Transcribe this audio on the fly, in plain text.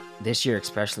this year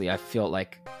especially, I feel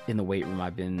like in the weight room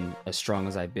I've been as strong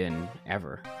as I've been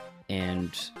ever.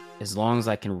 And as long as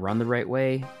I can run the right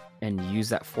way and use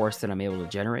that force that I'm able to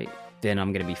generate, then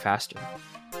I'm going to be faster.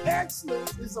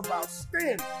 Excellence is about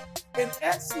standing, and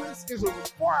excellence is a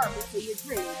requirement for your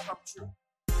dream to come true.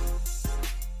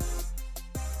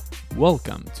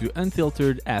 Welcome to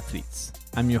Unfiltered Athletes.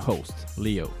 I'm your host,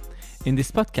 Leo. In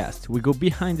this podcast, we go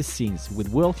behind the scenes with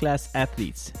world-class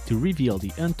athletes to reveal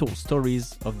the untold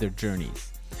stories of their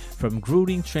journeys. From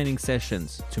grueling training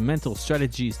sessions to mental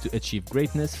strategies to achieve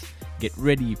greatness, get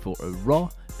ready for a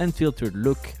raw, unfiltered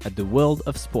look at the world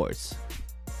of sports.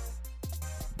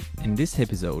 In this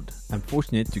episode, I'm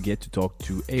fortunate to get to talk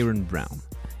to Aaron Brown.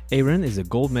 Aaron is a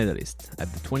gold medalist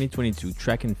at the 2022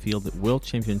 Track and Field World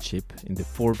Championship in the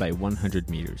 4x100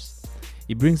 meters.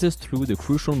 He brings us through the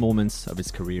crucial moments of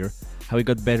his career, how he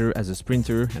got better as a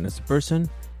sprinter and as a person,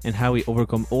 and how he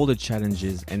overcome all the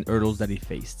challenges and hurdles that he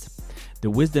faced. The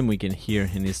wisdom we can hear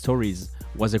in his stories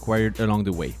was acquired along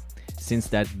the way, since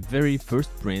that very first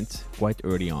sprint quite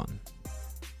early on.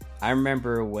 I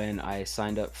remember when I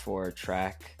signed up for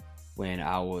track when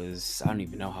I don't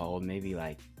even know how old, maybe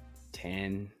like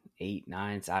 10, 8,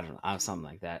 9, I don't know, something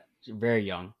like that. Very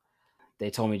young.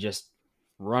 They told me just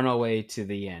run away to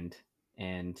the end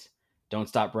and don't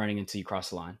stop running until you cross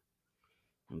the line.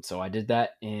 And so I did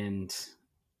that and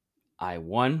I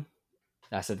won.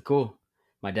 I said, cool.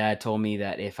 My dad told me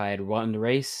that if I had won the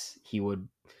race, he would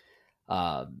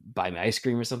buy me ice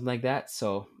cream or something like that.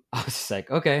 So I was just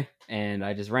like, okay. And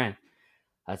I just ran.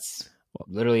 That's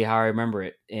literally how I remember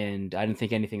it. And I didn't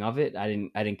think anything of it. I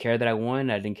didn't care that I won.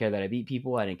 I didn't care that I beat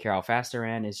people. I didn't care how fast I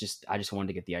ran. I just wanted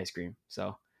to get the ice cream.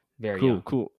 So very young.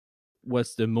 Cool.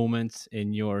 What's the moment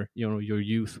in your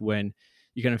youth when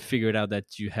you kind of figured out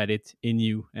that you had it in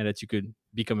you and that you could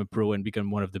become a pro and become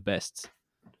one of the best?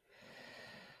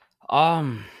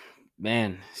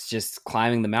 Man, it's just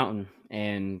climbing the mountain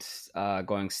and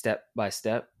going step by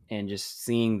step and just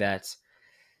seeing that,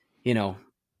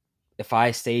 if I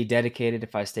stay dedicated,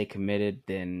 if I stay committed,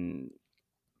 then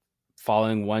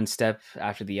following one step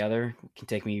after the other can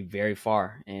take me very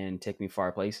far and take me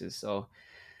far places. So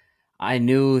I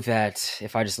knew that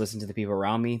if I just listened to the people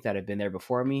around me that had been there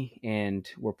before me and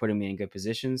were putting me in good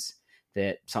positions,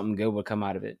 that something good would come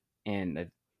out of it.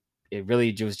 And it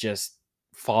really was just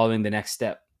following the next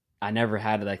step. I never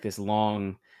had like this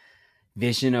long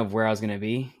vision of where I was going to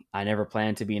be. I never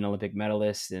planned to be an Olympic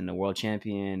medalist and a world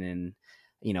champion and,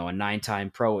 a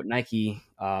 9-time pro at Nike.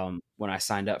 When I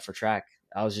signed up for track,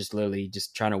 I was just literally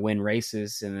just trying to win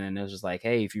races. And then it was just like,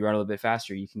 hey, if you run a little bit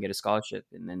faster, you can get a scholarship.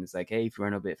 And then it's like, hey, if you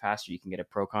run a bit faster, you can get a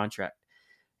pro contract.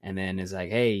 And then it's like,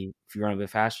 hey, if you run a bit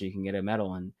faster, you can get a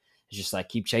medal. And it's just like,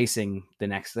 keep chasing the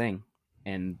next thing.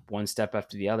 And one step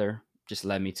after the other just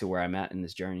led me to where I'm at in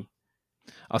this journey.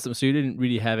 Awesome. So you didn't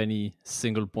really have any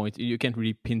single point. You can't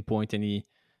really pinpoint any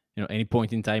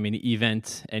point in time, any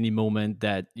event, any moment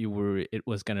that it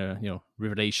was gonna,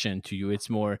 revelation to you. It's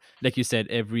more like you said,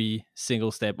 every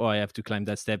single step. Oh, I have to climb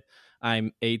that step.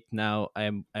 I'm 8 now. I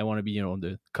want to be,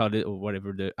 the college or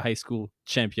whatever, the high school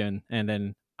champion, and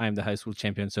then I'm the high school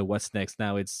champion. So what's next?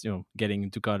 Now it's, getting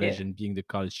into college and being the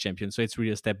college champion. So it's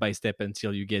really a step by step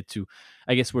until you get to,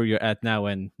 I guess, where you're at now.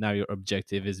 And now your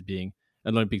objective is being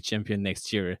an Olympic champion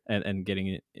next year and getting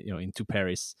it, into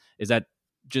Paris. Is that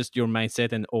just your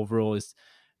mindset and overall is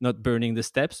not burning the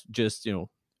steps, just,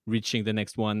 reaching the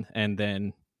next one and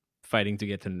then fighting to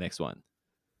get to the next one?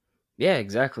 Yeah,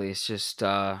 exactly. It's just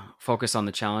focus on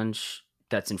the challenge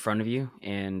that's in front of you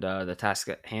and the task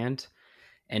at hand,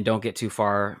 and don't get too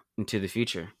far into the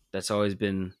future. That's always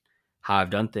been how I've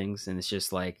done things. And it's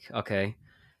just like, okay,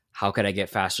 how could I get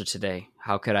faster today?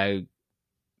 How could I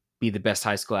be the best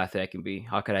high school athlete I can be?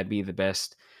 How could I be the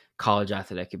best college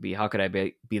athlete I could be? How could I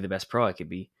be the best pro I could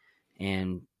be?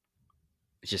 And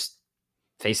just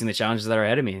facing the challenges that are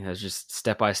ahead of me. It was just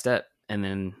step by step. And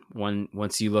then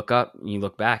once you look up and you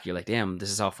look back, you're like, damn,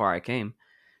 this is how far I came.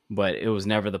 But it was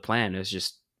never the plan. It was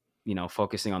just,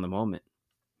 focusing on the moment.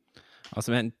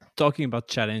 Awesome. And talking about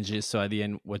challenges, so at the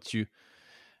end, what you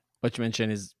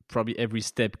mentioned is probably every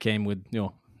step came with,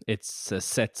 it's a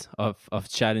set of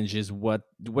challenges. What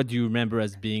do you remember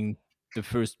as being the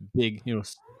first big,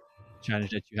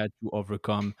 challenge that you had to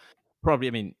overcome? Probably,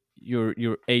 I mean,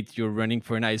 you're 8, you're running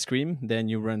for an ice cream, then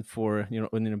you run for, an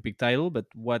Olympic title. But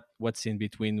what's in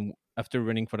between after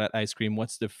running for that ice cream?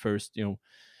 What's the first,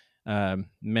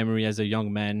 memory as a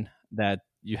young man that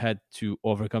you had to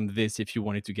overcome this if you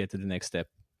wanted to get to the next step?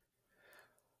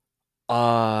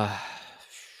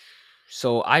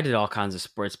 So I did all kinds of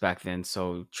sports back then.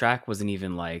 So track wasn't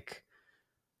even like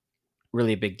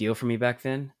really a big deal for me back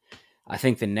then. I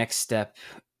think the next step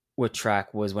with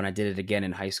track was when I did it again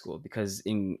in high school, because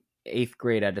in 8th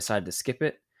grade I decided to skip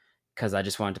it because I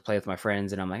just wanted to play with my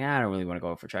friends, and I'm like, I don't really want to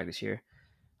go for track this year.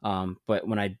 But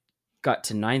when I got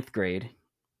to 9th grade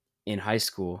in high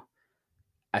school,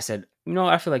 I said,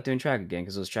 I feel like doing track again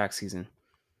because it was track season.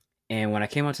 And when I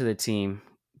came onto the team,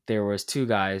 there was two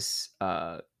guys,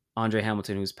 Andre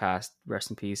Hamilton, who's passed, rest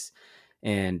in peace,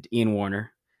 and Ian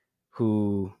Warner,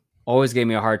 who always gave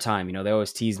me a hard time. They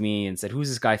always teased me and said, "Who's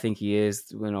this guy think he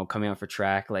is?" Coming out for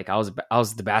track. Like I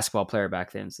was the basketball player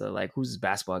back then, so like, who's this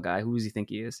basketball guy? Who does he think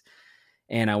he is?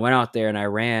 And I went out there and I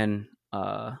ran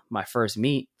my first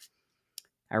meet.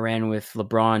 I ran with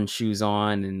LeBron shoes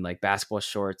on and like basketball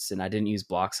shorts, and I didn't use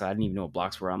blocks. So I didn't even know what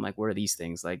blocks were. I'm like, what are these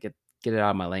things? Like, get it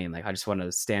out of my lane. Like, I just want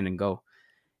to stand and go.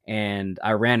 And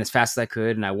I ran as fast as I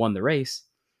could, and I won the race.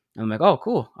 And I'm like, oh,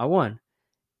 cool, I won.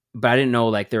 But I didn't know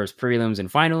like there was prelims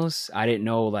and finals. I didn't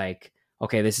know like,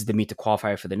 okay, this is the meet to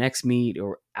qualify for the next meet,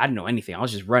 or I didn't know anything. I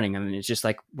was just running. I mean, it's just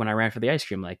like when I ran for the ice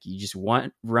cream. Like, you just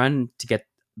run to get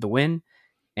the win,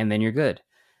 and then you're good.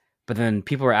 But then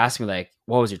people were asking me like,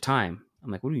 what was your time?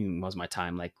 I'm like, what do you mean what was my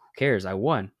time? Like, who cares? I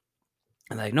won.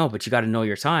 And like, no, but you got to know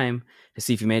your time to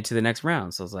see if you made it to the next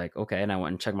round. So I was like, okay. And I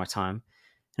went and checked my time,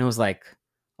 and it was like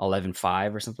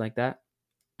 11:05 or something like that.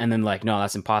 And then like, no,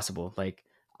 that's impossible. Like,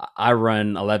 I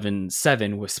run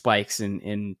 11:07 with spikes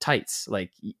and tights,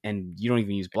 like, and you don't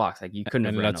even use blocks. Like, you couldn't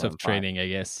have And ran lots of 11:05. training, I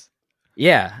guess.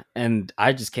 Yeah. And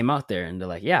I just came out there and they're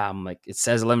like, yeah, I'm like, it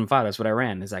says 11:05. That's what I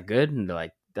ran. Is that good? And they're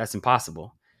like, that's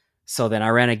impossible. So then I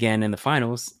ran again in the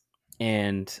finals,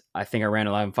 and I think I ran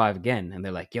 11:05 again. And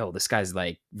they're like, yo, this guy's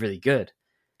like really good.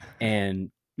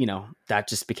 And, that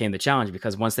just became the challenge,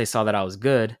 because once they saw that I was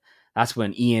good, that's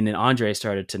when Ian and Andre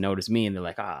started to notice me, and they're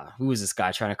like, who is this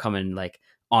guy trying to come in like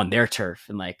on their turf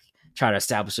and like try to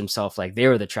establish himself like they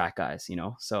were the track guys.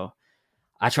 So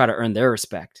I try to earn their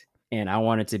respect, and I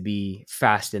wanted to be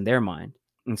fast in their mind.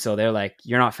 And so they're like,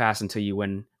 you're not fast until you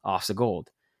win OFSA gold.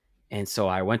 And so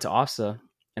I went to OFSA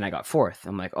and I got fourth.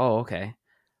 I'm like, oh, okay.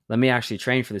 Let me actually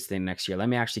train for this thing next year. Let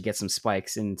me actually get some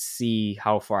spikes and see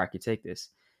how far I could take this.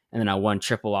 And then I won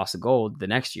triple OFSA gold the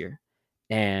next year.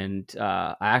 And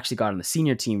I actually got on the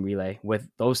senior team relay with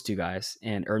those two guys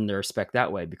and earned their respect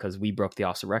that way, because we broke the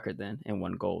OFSA record then and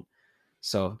won gold.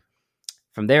 So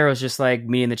from there, it was just like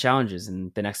meeting the challenges.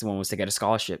 And the next one was to get a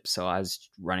scholarship. So I was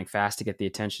running fast to get the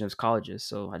attention of colleges.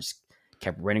 So I just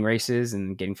kept winning races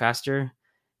and getting faster.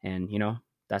 And,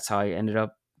 that's how I ended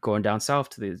up going down south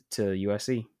to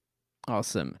USC.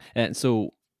 Awesome. And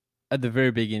so at the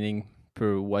very beginning,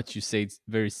 per what you said,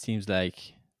 very seems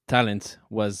like talent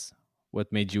was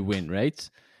what made you win, right?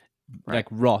 Right. Like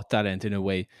raw talent in a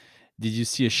way. Did you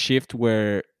see a shift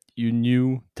where you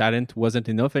knew talent wasn't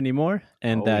enough anymore,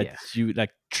 and that Yeah. you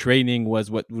like training was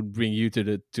what would bring you to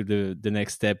the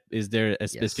next step? Is there a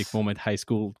specific Yes. moment, high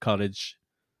school, college?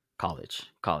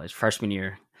 College, freshman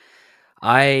year.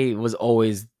 I was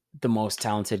always the most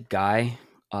talented guy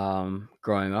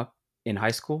growing up in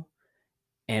high school,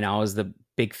 and I was the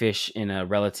big fish in a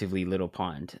relatively little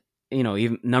pond.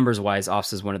 Even numbers wise,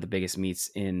 OFSA is one of the biggest meets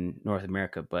in North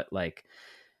America, but like,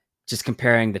 just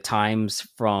comparing the times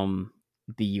from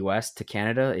the US to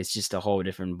Canada, it's just a whole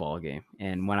different ball game.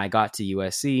 And when I got to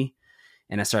USC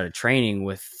and I started training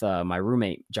with my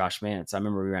roommate Josh Mance, I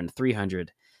remember we ran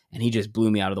 300, and he just blew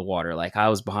me out of the water. Like, I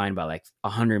was behind by like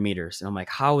 100 meters, and I'm like,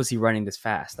 how is he running this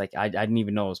fast? Like, I didn't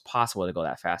even know it was possible to go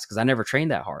that fast, because I never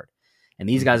trained that hard. And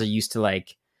these guys are used to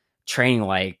like training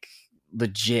like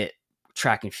legit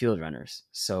track and field runners.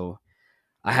 So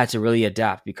I had to really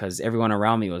adapt, because everyone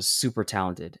around me was super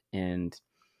talented. And,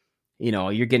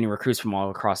 you're getting recruits from all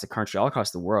across the country, all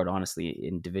across the world, honestly,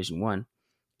 in Division 1.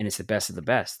 And it's the best of the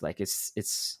best. Like,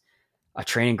 it's a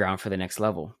training ground for the next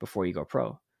level before you go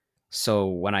pro. So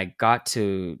when I got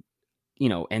to,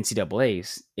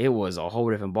 NCAAs, it was a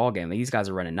whole different ballgame. Like, these guys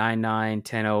are running 9.9,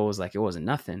 10.0s, like it wasn't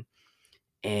nothing.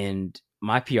 And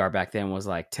my PR back then was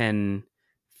like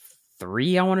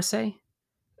 10.3, I want to say.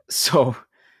 So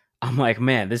I'm like,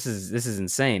 man, this is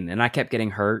insane. And I kept getting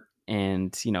hurt,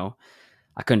 and,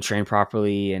 I couldn't train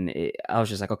properly. And I was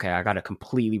just like, okay, I got to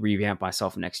completely revamp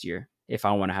myself next year if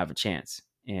I want to have a chance.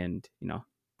 And,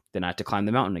 then I had to climb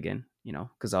the mountain again,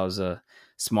 because I was a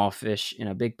small fish in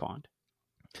a big pond.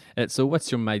 So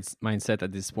what's your mindset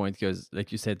at this point? Because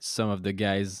like you said, some of the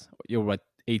guys, you're what,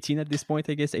 18 at this point,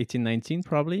 I guess, 18, 19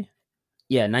 probably?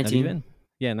 Yeah, Not 19. even?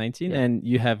 Yeah, 19. Yeah. And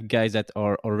you have guys that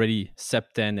are already sub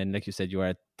 10, and like you said, you are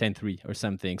at 10.3 or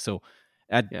something. So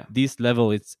at this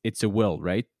level, it's a world,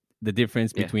 right? The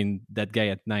difference between that guy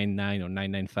at 9.9 or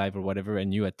 9.95 or whatever,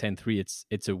 and you at 10.3,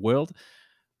 it's a world.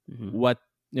 Mm-hmm.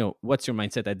 What's your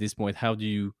mindset at this point? How do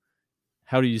you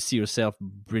how do you see yourself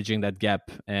bridging that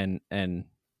gap and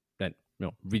that,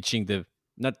 reaching the,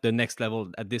 not the next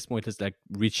level at this point, is like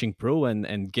reaching pro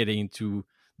and getting into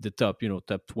the top,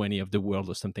 top 20 of the world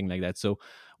or something like that. So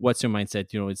what's your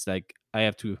mindset? It's like, I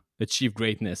have to achieve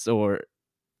greatness, or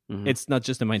Hmm. it's not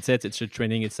just a mindset, it's a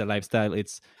training, it's a lifestyle,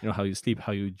 it's, how you sleep,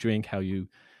 how you drink, how you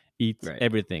eat, Right.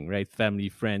 everything, right? Family,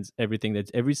 friends, everything,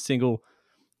 that every single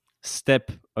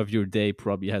step of your day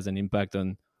probably has an impact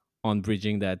on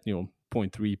bridging that,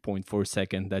 point 0.3, point 0.4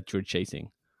 second that you're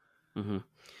chasing. Hmm.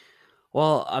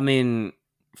 Well, I mean,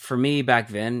 for me back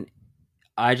then,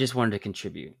 I just wanted to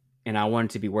contribute and I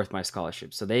wanted to be worth my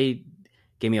scholarship. So they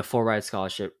gave me a full ride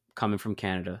scholarship coming from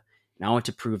Canada, and I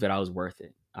wanted to prove that I was worth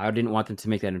it. I didn't want them to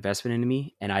make that investment into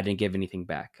me, and I didn't give anything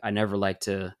back. I like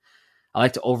to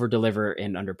over deliver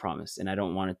and under promise, and I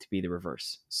don't want it to be the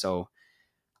reverse. So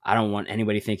I don't want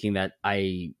anybody thinking that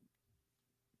I,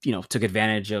 took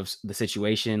advantage of the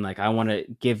situation. Like, I want to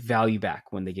give value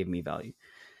back when they give me value.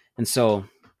 And so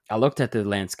I looked at the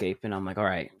landscape and I'm like, all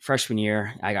right, freshman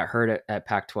year, I got hurt at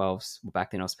Pac 12s. Well,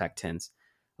 back then I was Pac 10s.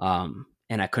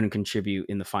 And I couldn't contribute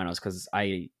in the finals because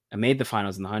I made the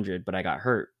finals in the 100, but I got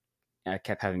hurt. I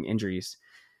kept having injuries.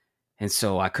 And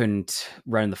so I couldn't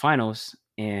run in the finals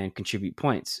and contribute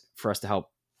points for us to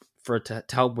help to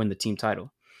help win the team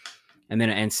title. And then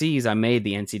at NCs, I made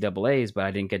the NCAAs, but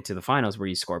I didn't get to the finals where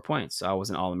you score points. So I was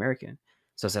an All American.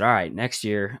 So I said, all right, next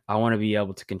year, I want to be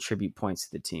able to contribute points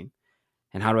to the team.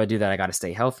 And how do I do that? I got to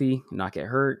stay healthy, not get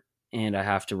hurt, and I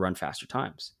have to run faster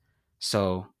times.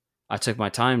 So I took my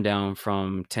time down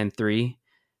from 10.3.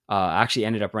 I actually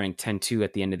ended up running 10.2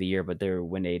 at the end of the year, but they were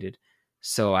wind aided.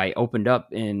 So I opened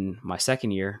up in my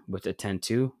second year with a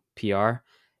 10.2 PR.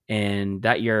 And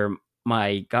that year,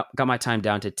 got my time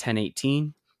down to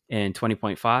 10.18 and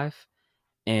 20.5.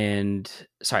 And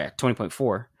sorry,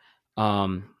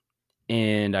 20.4.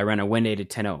 And I ran a wind aided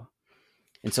 10.0.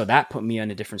 And so that put me on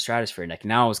a different stratosphere. Like,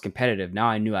 now I was competitive. Now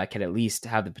I knew I could at least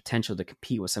have the potential to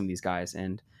compete with some of these guys.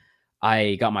 And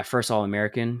I got my first All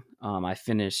American. I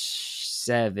finished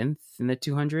 7th in the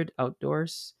 200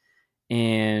 outdoors,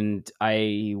 and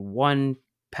I won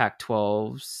Pac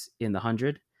 12s in the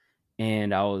 100,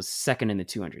 and I was second in the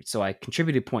 200. So I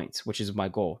contributed points, which is my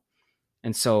goal.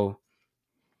 And so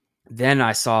then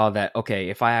I saw that, okay,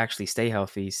 if I actually stay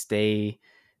healthy, stay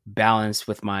balanced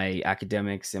with my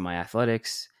academics and my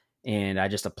athletics, and I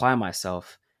just apply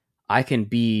myself, I can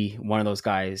be one of those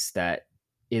guys that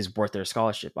is worth their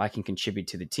scholarship. I can contribute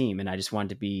to the team, and I just wanted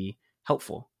to be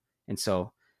helpful. And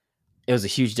so it was a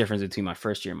huge difference between my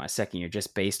first year and my second year,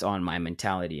 just based on my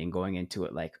mentality and going into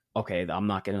it like, okay, I'm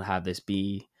not going to have this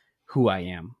be who I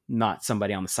am, not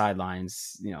somebody on the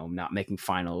sidelines, not making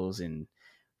finals and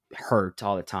hurt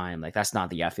all the time. Like, that's not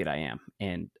the athlete I am.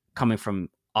 And coming from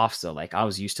OFSA, like, I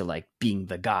was used to like being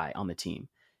the guy on the team,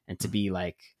 and to be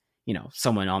like,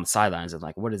 someone on the sidelines and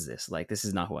like, what is this? Like, this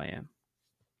is not who I am.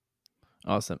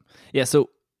 Awesome. Yeah. So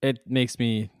it makes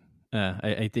me,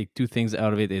 I take two things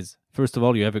out of it. Is, first of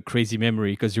all, you have a crazy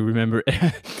memory because you remember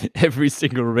every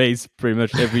single race, pretty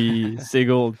much every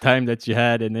single time that you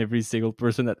had, and every single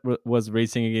person that was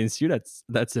racing against you.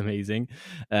 That's amazing.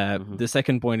 Mm-hmm. The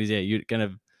second point is, yeah, you kind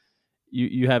of,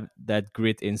 you have that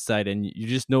grit inside, and you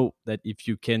just know that if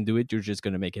you can do it, you're just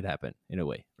gonna make it happen in a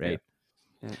way, right? Yeah.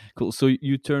 Yeah. Cool. So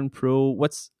you turn pro.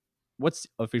 What's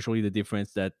officially the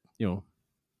difference that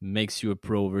makes you a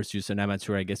pro versus an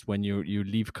amateur? I guess when you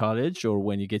leave college, or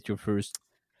when you get your first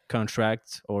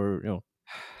contract, or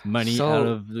money out So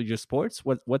of your sports.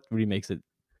 What really makes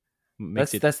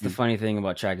that's it that's the you? funny thing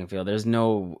about track and field. There's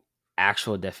no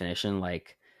actual definition.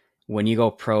 Like, when you go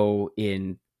pro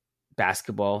in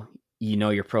basketball,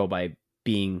 you're pro by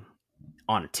being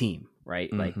on a team,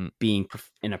 right? Like, Mm-hmm. being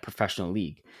in a professional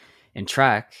league. In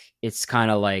track, it's kind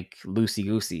of like loosey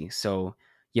goosey. So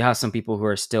you have some people who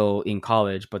are still in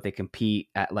college, but they compete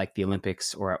at like the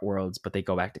Olympics or at Worlds, but they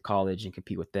go back to college and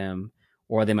compete with them,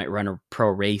 or they might run a pro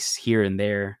race here and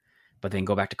there, but then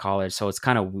go back to college. So it's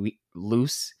kind of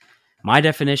loose. My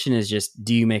definition is just,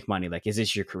 do you make money? Like, is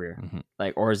this your career? Mm-hmm.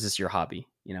 Like, or is this your hobby?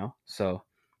 So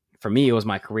for me, it was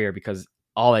my career because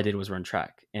all I did was run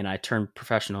track, and I turned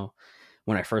professional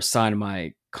when I first signed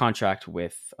my contract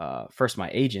with first my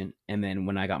agent, and then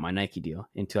when I got my Nike deal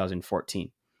in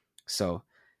 2014. So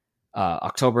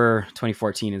October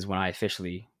 2014 is when I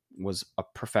officially was a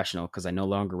professional, because I no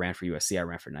longer ran for USC. I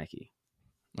ran for Nike.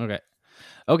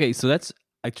 Okay. So that's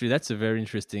a very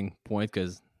interesting point,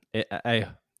 because I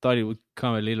thought it would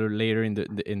come a little later in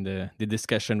the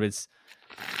discussion, but it's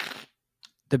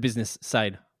the business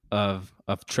side of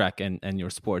track and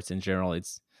your sports in general.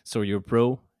 It's, so you're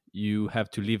pro, you have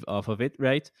to live off of it,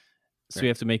 right? So you Right.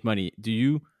 have to make money. Do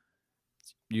you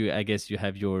you I guess you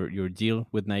have your deal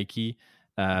with Nike.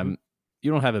 Hmm. Um, you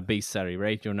don't have a base salary,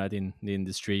 right? You're not in the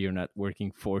industry. You're not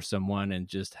working for someone and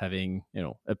just having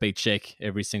a paycheck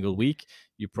every single week.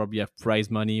 You probably have prize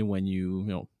money when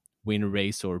you win a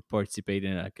race or participate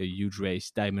in like a huge race,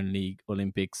 Diamond League,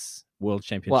 Olympics, World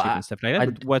Well, Championship, and stuff like that. I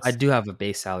But I what's do have a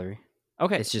base salary.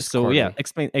 okay? It's just So yeah, quarterly.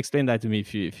 explain that to me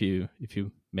if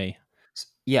you may.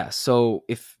 Yeah, so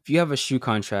if you have a shoe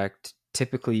contract,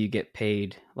 typically you get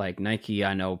paid like Nike.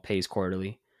 I know pays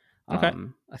quarterly. Okay.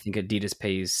 I think Adidas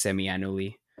pays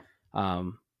semi-annually.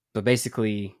 Um, but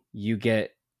basically, you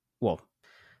get well.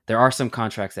 There are some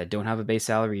contracts that don't have a base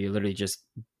salary. You literally just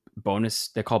bonus.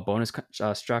 They're called bonus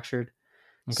structured.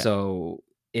 Okay. So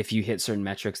if you hit certain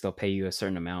metrics, they'll pay you a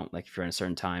certain amount. Like if you're in a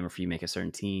certain time, or if you make a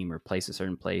certain team or place a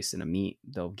certain place in a meet,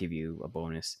 they'll give you a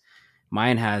bonus.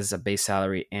 Mine has a base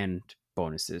salary and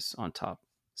bonuses on top.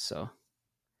 So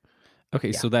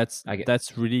Okay, yeah, so that's I get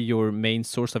that's really your main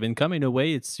source of income in a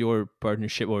way. It's your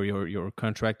partnership or your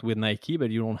contract with Nike,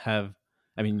 but you don't have.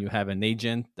 I mean, you have an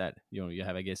agent that you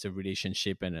have, I guess, a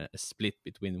relationship and a split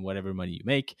between whatever money you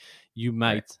make. You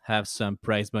right, might have some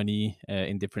prize money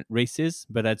in different races,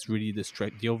 but that's really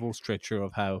the overall structure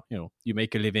of how you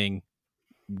make a living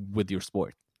with your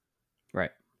sport.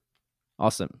 right,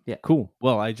 Awesome. yeah. Cool.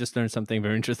 Well, I just learned something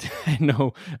very interesting. I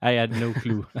know I had no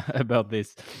clue about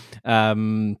this.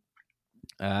 Um,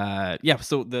 yeah,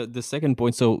 so the second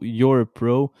point, so you're a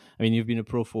pro. I mean, you've been a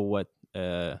pro for what,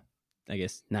 I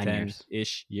guess 9 years.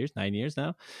 10-ish years, 9 years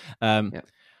now. um Yeah.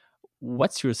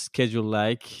 what's your schedule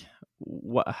like?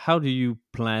 How do you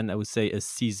plan, I would say, a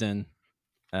season?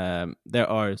 There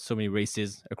are so many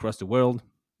races across the world,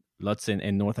 lots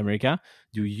in North America.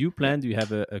 Do you Yeah. plan, do you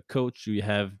have a coach, do you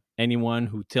have anyone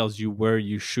who tells you where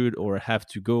you should or have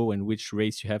to go and which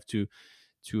race you have to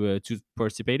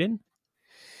participate in?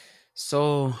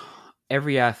 So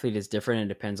every athlete is different.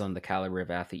 It depends on the caliber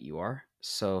of athlete you are.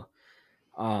 So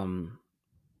um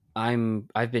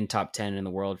I've been top 10 in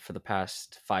the world for the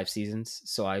past 5 seasons,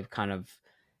 so I kind of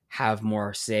have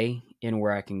more say in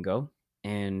where I can go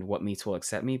and what meets will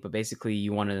accept me. But basically,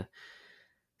 you want to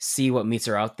see what meets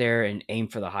are out there and aim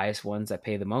for the highest ones that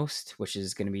pay the most, which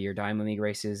is going to be your Diamond League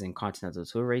races and Continental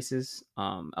Tour races,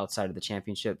 outside of the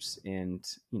championships and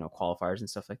qualifiers and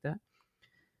stuff like that.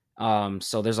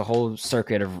 So there's a whole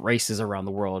circuit of races around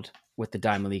the world with the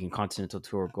Diamond League and Continental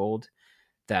Tour Gold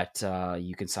that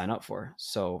you can sign up for.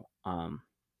 So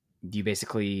you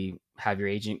basically have your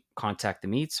agent contact the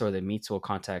meets, or the meets will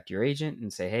contact your agent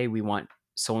and say, hey, we want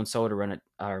so and so to run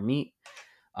our meet.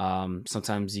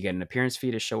 Sometimes you get an appearance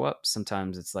fee to show up.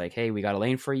 Sometimes it's like, hey, we got a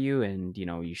lane for you, and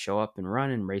you show up and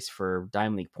run and race for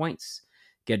Diamond League points,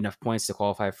 get enough points to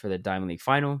qualify for the Diamond League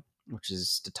final, which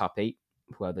is the top 8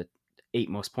 who have the 8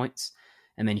 most points,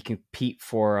 and then you compete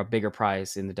for a bigger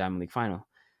prize in the Diamond League final.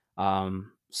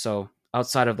 So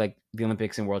outside of like the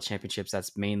Olympics and World Championships,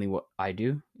 that's mainly what I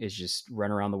do, is just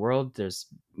run around the world. There's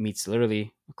meets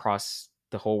literally across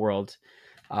the whole world,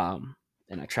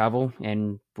 and I travel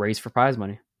and race for prize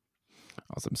money.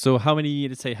 Awesome. So how many,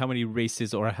 let's say, how many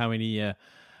races or how many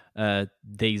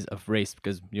days of race?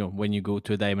 Because when you go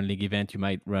to a Diamond League event, you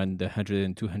might run the 100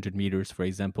 and 200 meters, for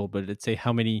example. But let's say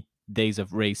how many days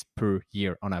of race per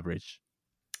year on average?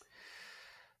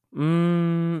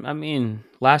 I mean,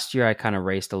 last year I kind of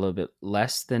raced a little bit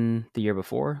less than the year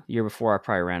before. The year before I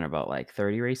probably ran about like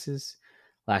 30 races.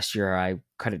 Last year I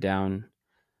cut it down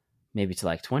maybe to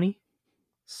like 20.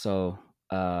 So,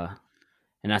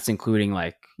 and that's including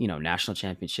like, national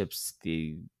championships,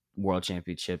 the world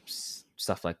championships,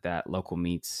 stuff like that, local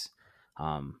meets.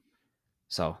 Um,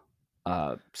 so,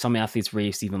 some athletes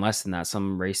race even less than that.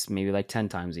 Some race maybe like 10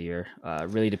 times a year. It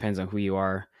really depends on who you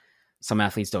are. Some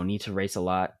athletes don't need to race a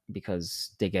lot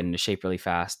because they get into shape really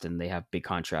fast and they have big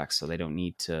contracts, so they don't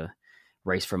need to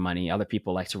race for money. Other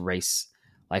people like to race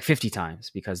like 50 times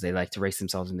because they like to race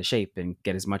themselves into shape and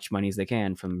get as much money as they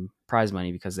can from prize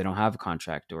money because they don't have a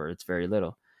contract or it's very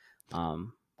little.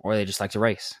 Or they just like to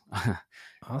race.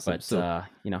 Awesome. But So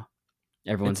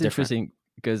everyone's it's different. interesting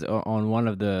because on one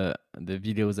of the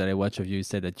videos that I watch of you, you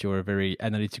said that you're a very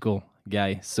analytical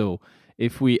guy. So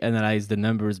if we analyze the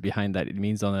numbers behind that, it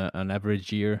means on an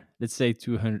average year, let's say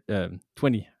 200,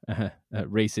 20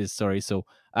 races. Sorry, so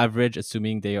average,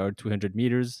 assuming they are 200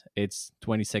 meters, it's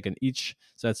 20 seconds each.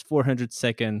 So that's 400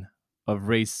 seconds of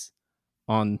race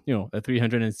on a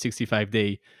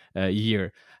 365-day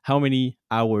year. How many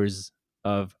hours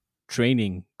of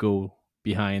training go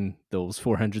behind those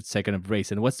 400 seconds of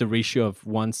race, and what's the ratio of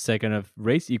 1 second of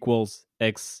race equals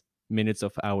x minutes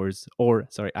of hours, or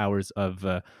sorry, hours of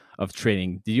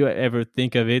training? Did you ever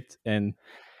think of it and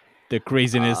the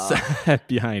craziness Uh,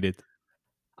 behind it?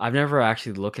 I've never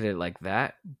actually looked at it like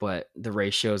that, but the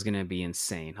ratio is going to be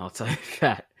insane. I'll tell you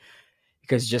that.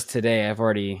 Because just today I've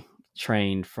already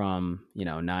trained from,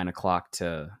 9 o'clock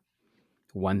to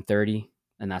 1:30,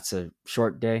 and that's a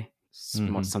short day.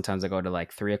 Hmm. Sometimes I go to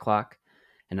like 3 o'clock,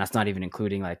 and that's not even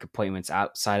including like appointments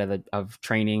outside of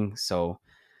training. So,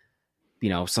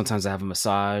 sometimes I have a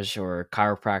massage or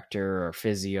chiropractor or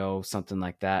physio, something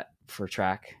like that for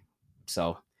track.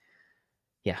 So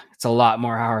yeah, it's a lot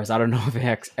more hours. I don't know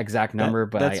the exact number,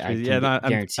 but That's I crazy. Yeah, can no,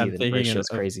 guarantee I'm the thinking ratio is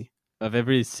crazy. of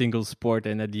every single sport,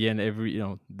 and at the end, every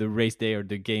the race day or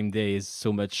the game day is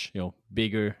so much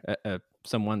bigger.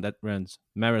 Someone that runs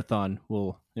marathon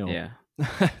will Yeah,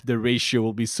 the ratio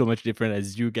will be so much different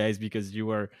as you guys, because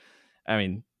you are, I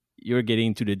mean, you're getting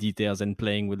into the details and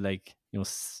playing with like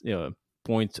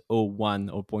point oh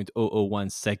 0.01 or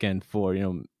 0.001 second for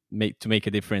make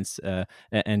a difference,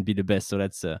 and be the best. So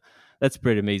that's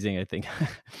pretty amazing, I think.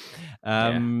 yeah,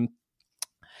 um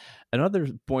Another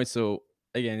point, so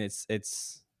again, it's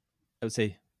I would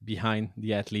say behind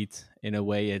the athlete in a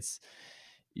way. It's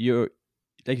you're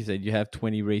like you said, you have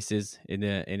 20 races in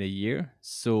a year,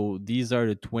 so these are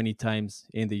the 20 times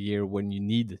in the year when you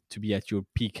need to be at your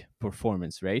peak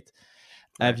performance, right?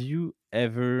 Have right. you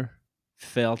ever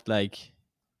felt like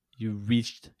you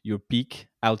reached your peak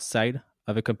outside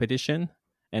of a competition?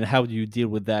 And how do you deal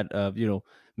with that? Of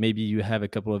maybe you have a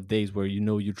couple of days where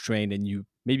you train and you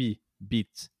maybe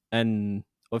beat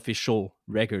unofficial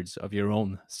records of your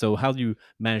own. So how do you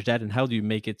manage that, and how do you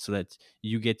make it so that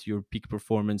you get your peak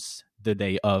performance the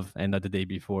day of and not the day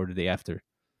before, the day after?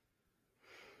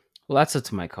 Well, that's up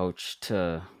to my coach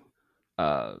to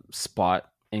spot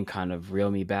and kind of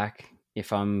reel me back.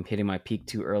 If I'm hitting my peak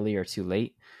too early or too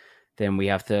late, then we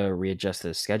have to readjust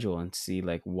the schedule and see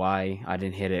like why I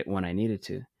didn't hit it when I needed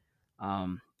to.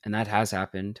 And that has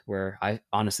happened where I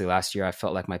honestly last year I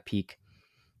felt like my peak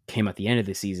came at the end of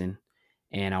the season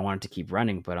and I wanted to keep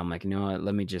running, but I'm like, you know what,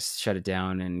 let me just shut it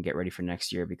down and get ready for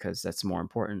next year because that's more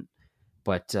important.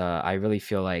 But I really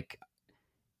feel like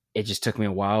it just took me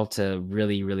a while to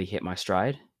really, really hit my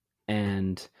stride.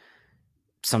 And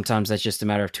sometimes that's just a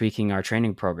matter of tweaking our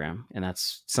training program. And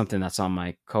that's something that's on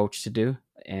my coach to do.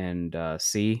 And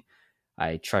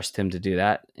I trust him to do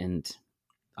that. And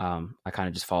I kind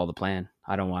of just follow the plan.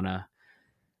 I don't want to,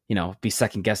 be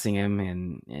second guessing him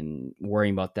and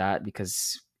worrying about that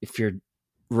because if you're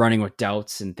running with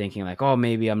doubts and thinking like, oh,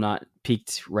 maybe I'm not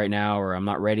peaked right now, or I'm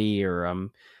not ready, or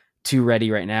I'm too ready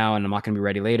right now and I'm not going to be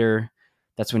ready later,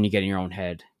 that's when you get in your own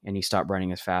head and you stop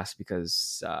running as fast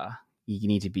because you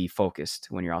need to be focused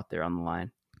when you're out there on the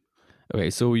line. Okay,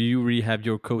 so you really have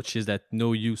your coaches that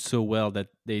know you so well that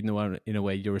they know in a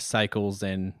way your cycles,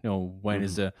 and Mm-hmm.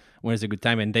 when is a good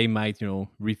time, and they might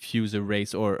refuse a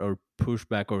race, or push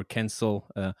back or cancel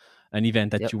an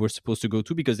event that Yep, you were supposed to go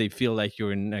to because they feel like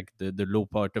you're in like the low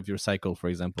part of your cycle, for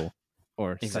example,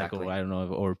 or cycle, exactly. I don't know,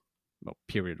 or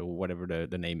period, or whatever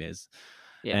the name is.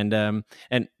 Yeah.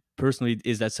 And personally,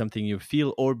 is that something you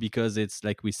feel, or because it's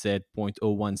like we said,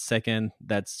 0.01 second,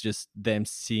 that's just them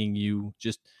seeing you,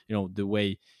 just the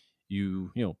way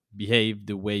you behave,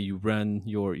 the way you run,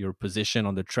 your position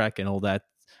on the track and all that?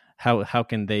 How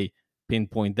can they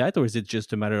pinpoint that? Or is it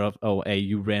just a matter of, oh, hey,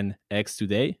 you ran X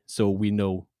today, so we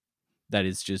know that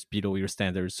it's just below your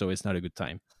standards, so it's not a good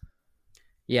time?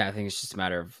 Yeah, I think it's just a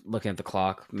matter of looking at the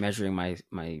clock, measuring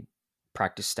my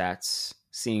practice stats,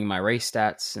 seeing my race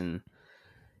stats, and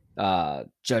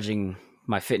judging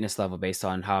my fitness level based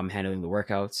on how I'm handling the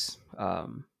workouts.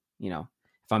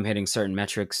 If I'm hitting certain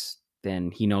metrics,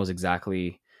 then he knows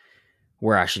exactly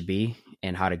where I should be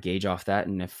and how to gauge off that.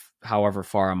 And if however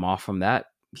far I'm off from that,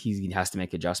 he has to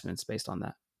make adjustments based on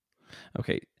that.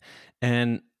 Okay.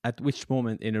 And at which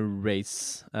moment in a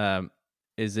race,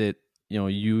 is it you,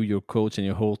 your coach, and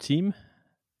your whole team?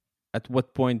 At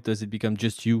what point does it become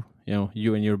just you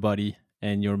and your body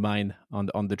and your mind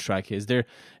on the track? Is there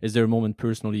a moment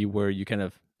personally where you kind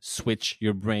of switch,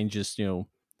 your brain just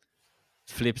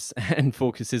flips and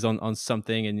focuses on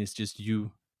something, and it's just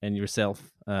you and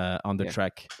yourself on the Yeah.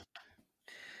 track?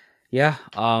 Yeah.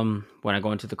 When I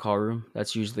go into the call room,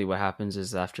 that's usually what happens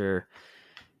is after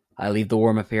I leave the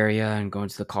warm up area and go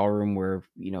into the call room where,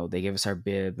 they give us our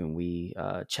bib and we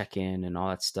check in and all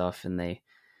that stuff. And they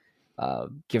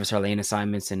give us our lane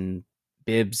assignments and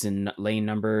bibs and lane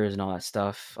numbers and all that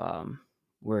stuff.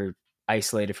 We're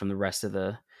isolated from the rest of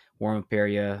the warm up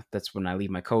area. That's when I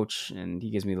leave my coach and he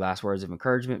gives me last words of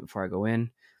encouragement before I go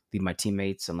in. Leave my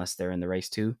teammates unless they're in the race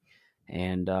too,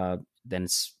 and then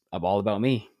it's all about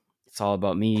me. It's all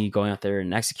about me going out there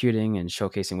and executing and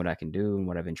showcasing what I can do and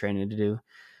what I've been training to do.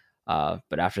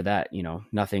 But after that,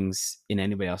 nothing's in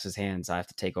anybody else's hands. I have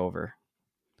to take over.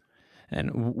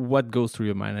 And what goes through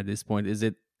your mind at this point? Is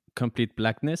it complete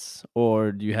blackness,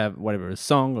 or do you have whatever a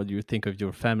song, or do you think of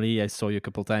your family? I saw you a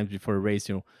couple times before a race,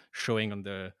 showing on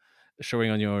the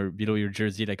showing on your below your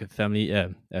jersey like a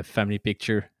family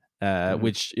picture, Mhm.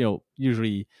 which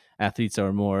usually athletes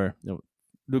are more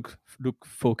look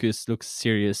focused, look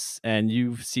serious, and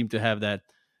you seem to have that.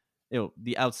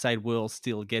 The outside world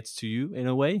still gets to you in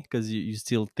a way because you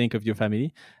still think of your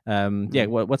family. Yeah, Mhm.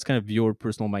 what's kind of your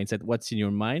personal mindset? What's in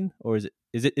your mind, or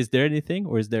is there anything,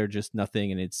 or is there just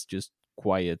nothing and it's just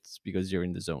quiet because you're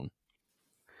in the zone?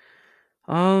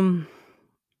 Um,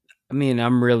 I mean,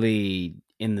 I'm really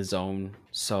in the zone,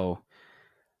 so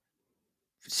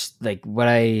like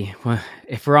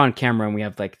if we're on camera and we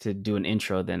have like to do an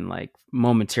intro, then like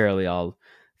momentarily I'll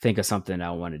think of something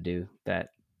I want to do that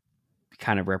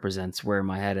kind of represents where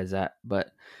my head is at.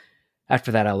 But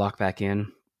after that, I lock back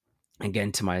in and get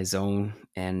into my zone,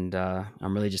 and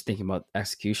I'm really just thinking about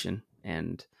execution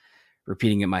and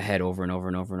repeating in my head over and over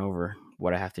and over and over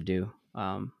what I have to do,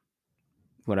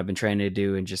 what I've been trying to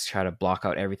do, and just try to block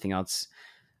out everything else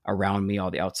around me,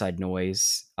 all the outside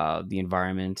noise, the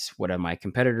environment, what my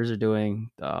competitors are doing.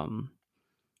 I'm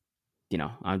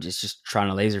just trying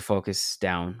to laser focus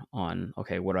down on,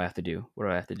 okay, what do I have to do? What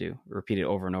do I have to do? Repeat it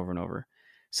over and over and over,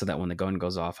 so that when the gun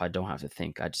goes off, I don't have to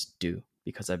think. I just do,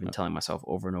 because I've been telling myself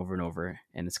over and over and over,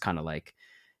 and it's kind of like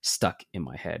stuck in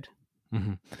my head.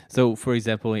 Mhm. So, for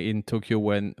example, in Tokyo,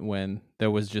 when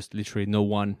there was just literally no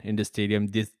one in the stadium,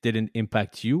 this didn't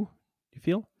impact you. You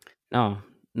feel? No,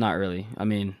 not really. I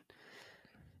mean,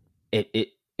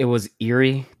 it was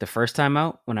eerie the first time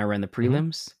out when I ran the Hmm.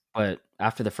 prelims, but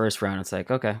after the first round, it's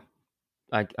like, okay,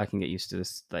 I can get used to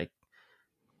this. Like,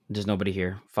 there's nobody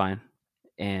here, fine.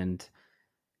 And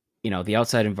the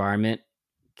outside environment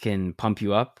can pump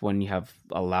you up when you have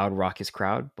a loud, raucous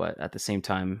crowd, but at the same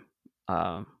time,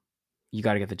 uh, you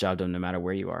got to get the job done no matter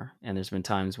where you are. And there's been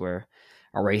times where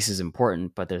a race is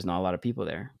important, but there's not a lot of people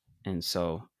there, and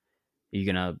so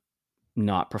you're gonna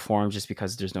not perform just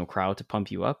because there's no crowd to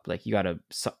pump you up. Like, you got to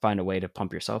find a way to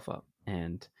pump yourself up.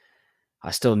 And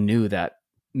I still knew that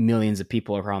millions of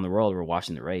people around the world were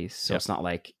watching the race, so Yeah. it's not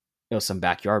like it was some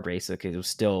backyard race. Like, it was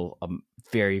still a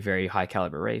very, very high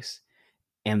caliber race,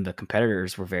 and the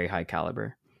competitors were very high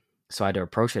caliber. So I had to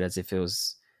approach it as if it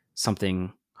was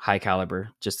something high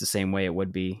caliber, just the same way it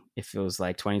would be if it was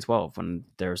like 2012 when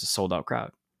there was a sold out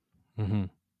crowd. Hmm.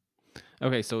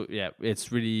 Okay, so yeah,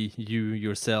 it's really you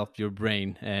yourself, your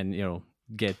brain, and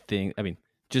get things. I mean,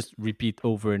 just repeat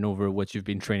over and over what you've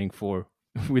been training for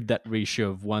with that ratio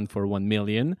of 1 for 1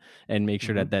 million, and make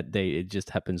sure Mm-hmm. that that day it just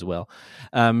happens well.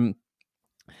 Um,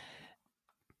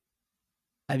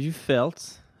 have you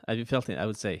felt? Have you felt it? I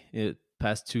would say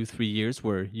past 2 3 years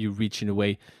where you reach in a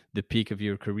way the peak of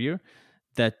your career.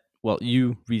 That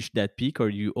you reach that peak, or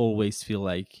you always feel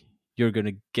like you're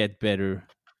gonna get better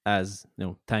as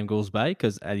time goes by,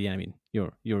 because at the end, I mean,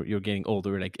 you're getting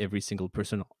older like every single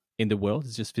person in the world.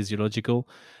 It's just physiological.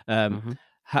 um Mm-hmm.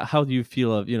 how do you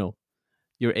feel of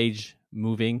your age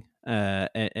moving,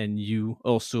 and you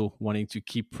also wanting to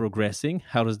keep progressing?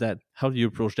 How do you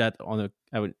approach that on a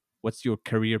I would what's your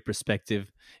career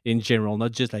perspective in general,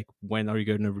 not just like when are you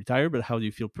going to retire, but how do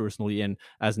you feel personally and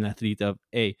as an athlete of,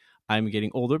 hey, I'm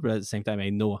getting older, but at the same time I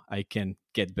know I can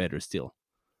get better still.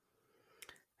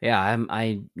 Yeah,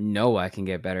 I know I can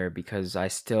get better because I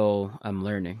still am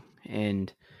learning.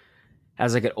 And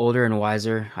as I get older and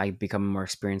wiser, I become a more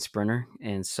experienced sprinter,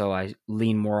 and so I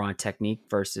lean more on technique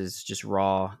versus just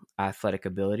raw athletic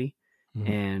ability. Hmm.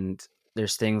 And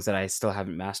there's things that I still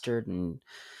haven't mastered, and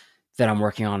that I'm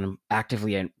working on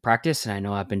actively in practice. And I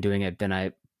know I've been doing it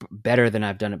better than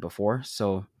I've done it before.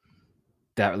 So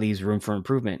that leaves room for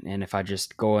improvement. And if I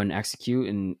just go and execute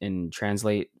and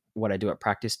translate what I do at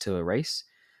practice to a race,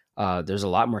 there's a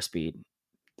lot more speed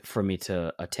for me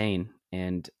to attain.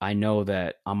 And I know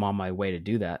that I'm on my way to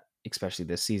do that, especially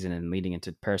this season and leading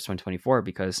into Paris 2024,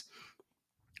 because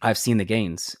I've seen the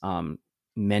gains,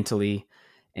 mentally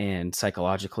and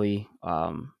psychologically,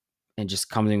 and just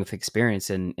coming with experience,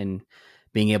 and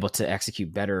being able to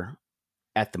execute better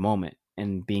at the moment,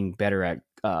 and being better at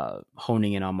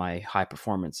honing in on my high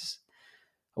performance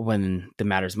when the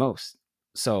matters most.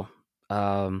 So,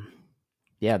 um,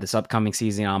 yeah, this upcoming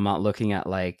season, I'm not looking at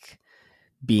like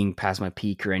being past my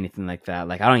peak or anything like that.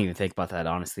 Like, I don't even think about that,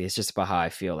 honestly. It's just about how I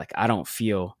feel. Like, I don't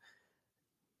feel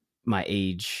my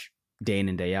age day in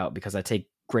and day out, because I take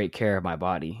great care of my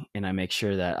body, and I make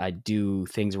sure that I do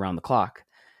things around the clock,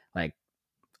 like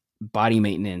body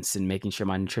maintenance and making sure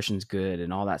my nutrition's good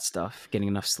and all that stuff, getting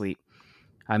enough sleep.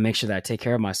 I make sure that I take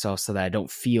care of myself so that I don't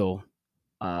feel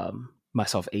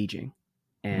myself aging.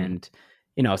 And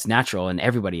it's natural and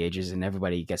everybody ages and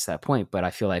everybody gets to that point. But I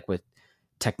feel like with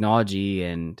technology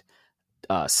and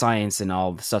science and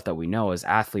all the stuff that we know as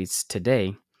athletes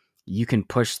today, you can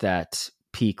push that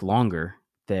peak longer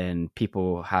than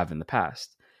people have in the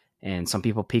past. And some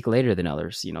people peak later than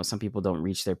others. Some people don't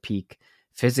reach their peak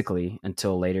physically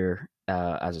until later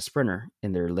as a sprinter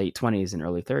in their late 20s and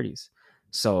early 30s.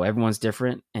 So everyone's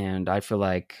different. And I feel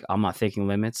like I'm not thinking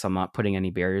limits. I'm not putting any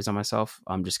barriers on myself.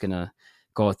 I'm just going to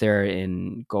go out there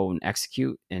and go and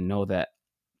execute and know that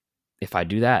if I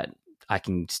do that, I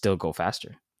can still go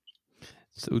faster.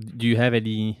 So, do you have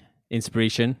any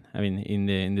inspiration? I mean,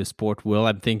 in the sport world,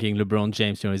 I'm thinking LeBron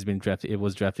James. He's been drafted. It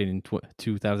was drafted in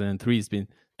 2003. It's been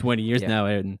 20 years now,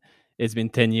 and it's been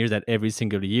 10 years that every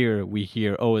single year we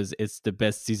hear, "Oh, it's the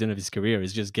best season of his career.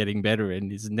 It's just getting better,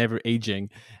 and it's never aging."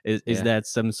 Is that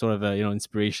some sort of a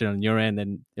inspiration on your end,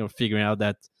 and figuring out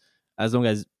that as long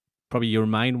as probably your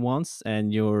mind wants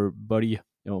and your body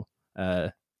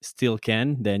still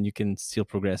can, then you can still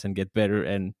progress and get better,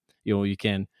 and you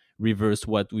can reverse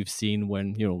what we've seen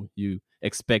when you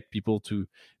expect people to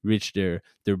reach their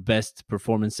best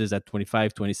performances at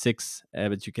 25, 26,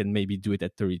 but you can maybe do it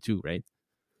at 32, right?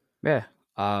 Yeah.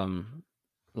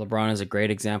 LeBron is a great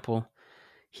example.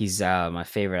 He's my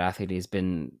favorite athlete. He's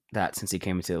been that since he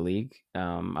came into the league.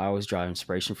 I always draw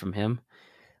inspiration from him.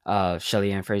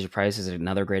 Shelly Ann Fraser Price is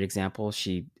another great example.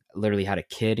 She literally had a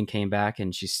kid and came back,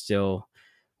 and she's still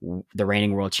the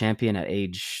reigning world champion at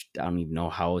age, I don't even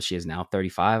know how old she is now,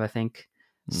 35, I think.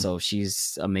 So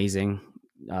she's amazing.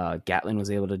 Gatlin was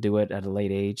able to do it at a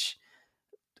late age.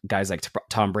 Guys like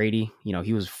Tom Brady,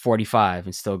 he was 45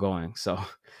 and still going. So,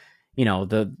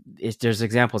 there's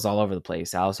examples all over the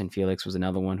place. Allison Felix was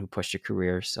another one who pushed her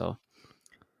career. So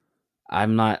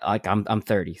I'm not like I'm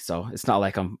 30, so it's not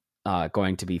like I'm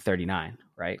going to be 39,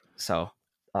 right? So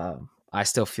I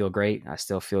still feel great. I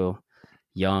still feel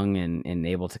young and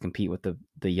able to compete with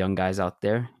the young guys out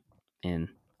there. And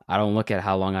I don't look at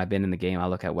how long I've been in the game. I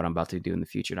look at what I'm about to do in the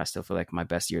future, and I still feel like my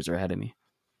best years are ahead of me.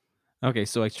 Okay,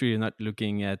 so actually you're not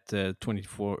looking at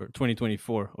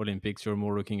 2024 Olympics. You're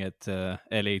more looking at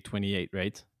LA 28,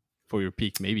 right? For your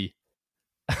peak, maybe.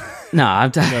 No,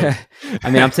 I'm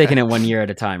taking it 1 year at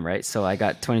a time, right? So I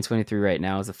got 2023 right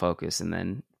now as the focus, and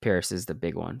then Paris is the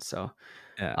big one. So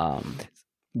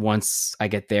once I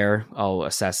get there, I'll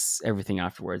assess everything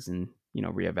afterwards and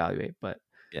reevaluate. But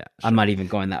sure. I'm not even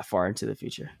going that far into the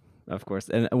future. Of course.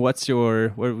 And what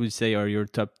would you say are your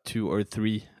top 2 or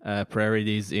 3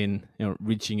 priorities in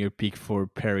reaching your peak for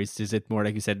Paris? Is it more,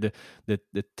 like you said, the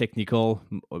technical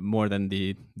more than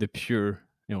the pure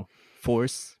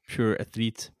force, pure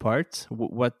athlete part?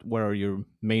 What are your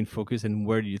main focus, and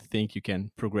where do you think you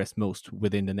can progress most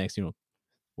within the next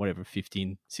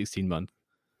 15, 16 months?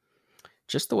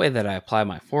 Just the way that I apply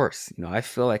my force. I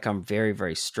feel like I'm very,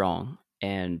 very strong,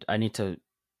 and I need to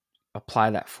apply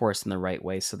that force in the right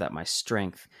way so that my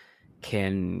strength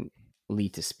can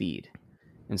lead to speed.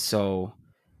 And so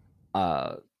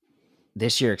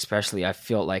this year especially, I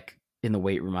feel like in the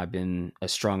weight room I've been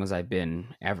as strong as I've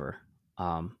been ever.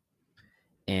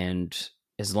 And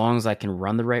as long as I can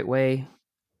run the right way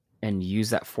and use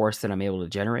that force that I'm able to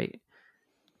generate,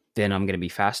 then I'm going to be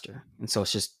faster. And so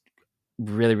it's just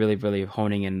really, really, really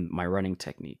honing in my running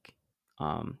technique.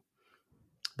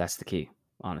 That's the key,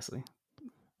 honestly.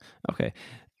 Okay.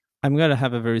 I'm going to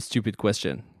have a very stupid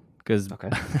question because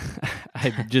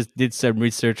I just did some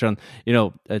research on,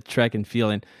 track and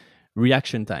field and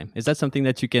reaction time. Is that something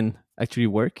that you can actually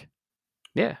work?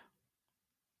 Yeah.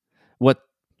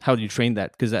 How do you train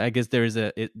that? Because I guess there's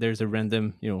a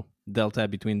random, delta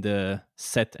between the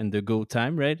set and the go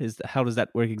time, right? How does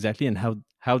that work exactly? And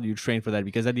how do you train for that?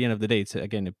 Because at the end of the day, it's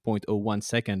again a 0.01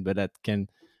 second, but that can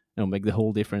make the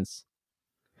whole difference.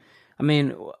 I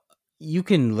mean, you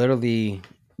can literally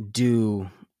do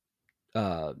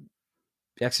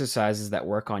exercises that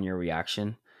work on your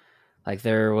reaction. Like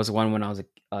there was one when I was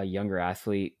a younger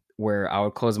athlete where I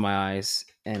would close my eyes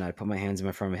and I'd put my hands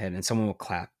in front of my head and someone would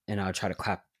clap and I would try to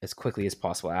clap as quickly as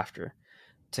possible after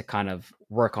to kind of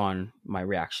work on my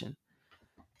reaction.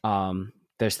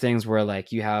 There's things where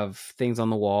like you have things on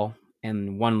the wall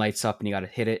and one lights up and you got to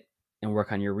hit it and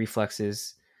work on your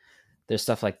reflexes. There's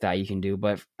stuff like that you can do.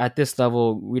 But at this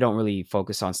level, we don't really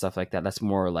focus on stuff like that. That's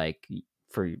more like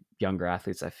for younger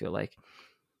athletes, I feel like.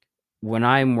 When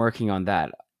I'm working on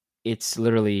that, it's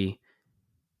literally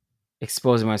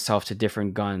exposing myself to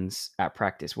different guns at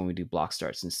practice when we do block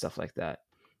starts and stuff like that.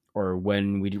 Or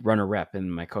when we run a rep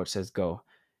and my coach says go,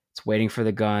 it's waiting for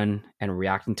the gun and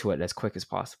reacting to it as quick as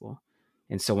possible.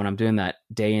 And so when I'm doing that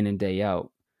day in and day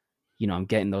out, I'm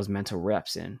getting those mental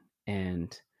reps in.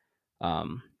 And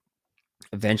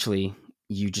eventually,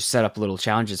 you just set up little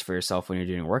challenges for yourself when you're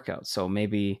doing workouts. So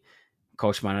maybe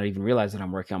coach might not even realize that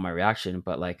I'm working on my reaction,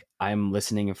 but like I'm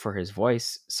listening for his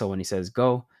voice. So when he says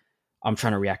go, I'm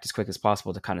trying to react as quick as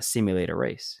possible to kind of simulate a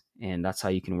race. And that's how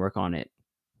you can work on it,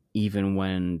 even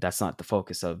when that's not the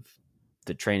focus of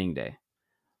the training day.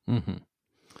 Mm-hmm.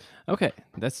 Okay,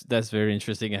 that's very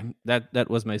interesting. That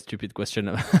was my stupid question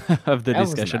of the That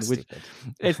wasn't discussion, that which stupid.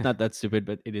 it's not that stupid,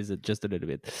 but it is just a little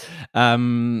bit.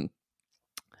 Um,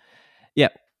 yeah,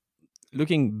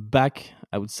 looking back,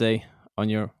 I would say on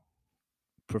your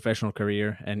professional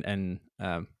career and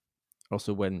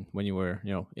also when you were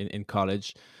in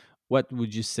college, what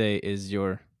would you say is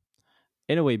your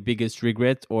in a way biggest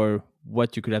regret, or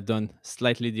what you could have done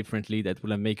slightly differently that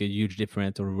would have made a huge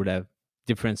difference, or would have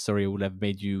different story would have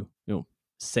made you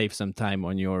save some time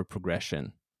on your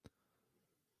progression?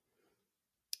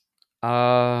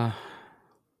 Uh,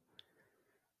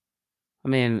 I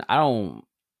mean,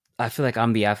 I feel like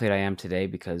I'm the athlete I am today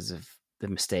because of the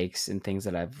mistakes and things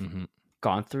that I've Hmm.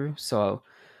 gone through. So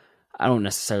I don't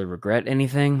necessarily regret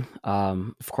anything.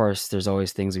 Of course, there's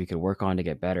always things we could work on to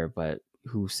get better, but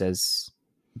who says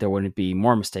there wouldn't be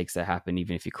more mistakes that happen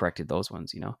even if you corrected those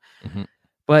ones, you know? Hmm.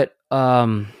 But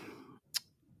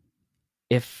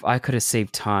if I could have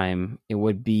saved time, it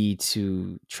would be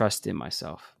to trust in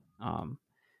myself.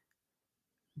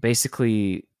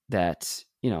 Basically, that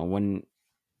when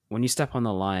you step on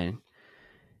the line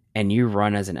and you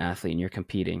run as an athlete and you're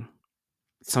competing,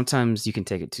 sometimes you can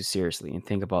take it too seriously and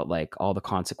think about like all the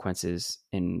consequences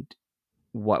and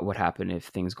what would happen if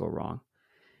things go wrong.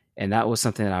 And that was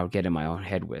something that I would get in my own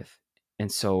head with.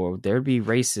 And so there'd be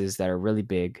races that are really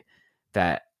big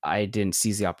that I didn't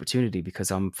seize the opportunity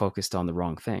because I'm focused on the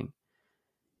wrong thing.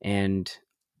 And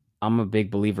I'm a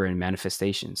big believer in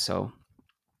manifestation. So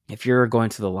if you're going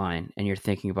to the line and you're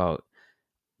thinking about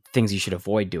things you should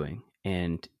avoid doing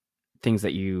and things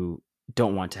that you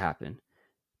don't want to happen,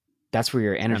 that's where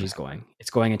your energy Gonna is happen. going. It's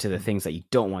going into the Mhm. things that you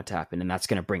don't want to happen, and that's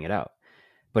going to bring it out.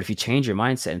 But if you change your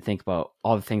mindset and think about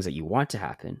all the things that you want to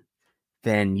happen,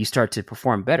 then you start to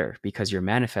perform better because you're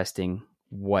manifesting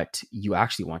what you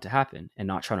actually want to happen and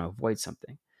not trying to avoid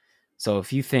something. So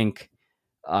if you think,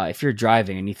 if you're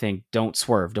driving and you think, don't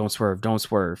swerve, don't swerve, don't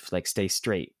swerve, like stay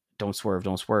straight, don't swerve,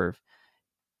 don't swerve,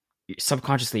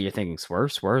 subconsciously you're thinking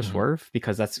swerve, swerve, Mhm. swerve,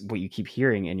 because that's what you keep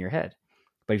hearing in your head.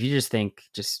 But if you just think,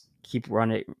 just keep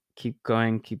running, keep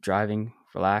going, keep driving,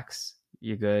 relax,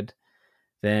 you're good,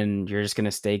 then you're just going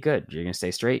to stay good. You're going to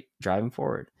stay straight driving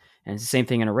forward. And it's the same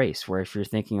thing in a race where if you're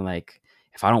thinking like,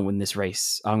 if I don't win this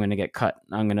race, I'm going to get cut.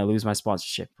 I'm going to lose my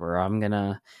sponsorship, or I'm going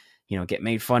to, get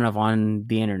made fun of on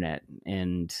the internet,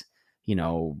 and,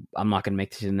 I'm not going to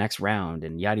make it to the next round,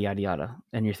 and yada, yada, yada.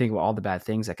 And you're thinking about all the bad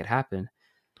things that could happen.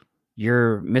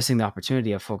 You're missing the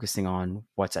opportunity of focusing on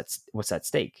what's at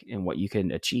stake and what you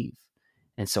can achieve.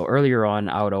 And so earlier on,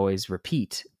 I would always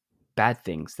repeat bad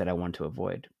things that I want to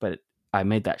avoid. But I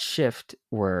made that shift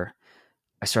where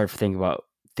I started thinking about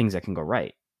things that can go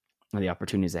right and the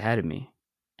opportunities ahead of me.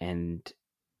 And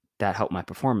that helped my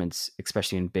performance,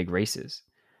 especially in big races.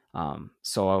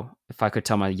 So if I could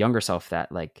tell my younger self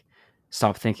that, like,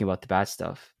 stop thinking about the bad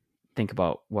stuff, think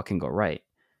about what can go right,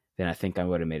 then I think I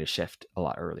would have made a shift a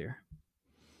lot earlier.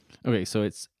 Okay, so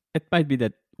it might be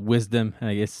that wisdom,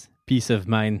 I guess, peace of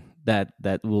mind that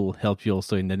will help you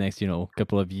also in the next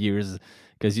couple of years,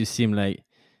 because you seem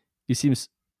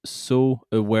so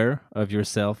aware of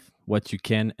yourself, what you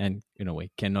can and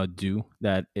way cannot do,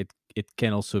 that it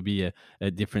can also be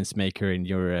a difference maker in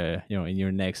your in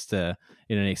your next in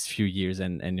the next few years,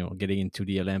 and getting into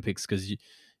the Olympics, because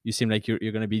you seem like you're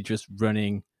going to be just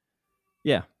running.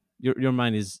 Yeah, your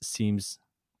mind is seems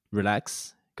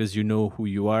relaxed because you know who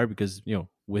you are, because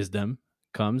wisdom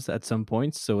comes at some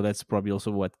point, so that's probably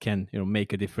also what can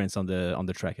make a difference on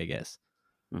the track, I guess.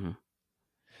 Hmm.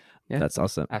 Yeah, That's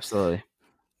awesome. absolutely.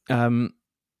 um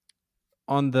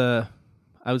on the,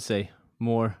 I would say,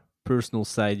 more personal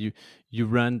side, you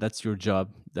run, that's your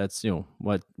job, that's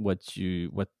what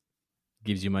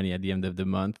gives you money at the end of the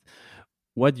month.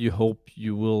 What do you hope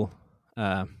you will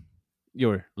uh,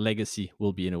 your legacy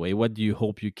will be, in a way? What do you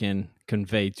hope you can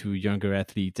convey to younger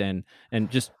athletes and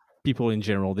just people in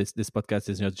general? This podcast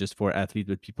is not just for athletes,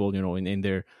 but people in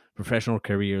their professional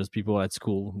careers, people at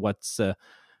school.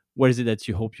 What is it that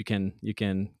you hope you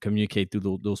can communicate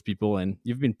to those people? And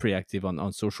you've been pretty active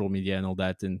on social media and all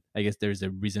that, and I guess there's a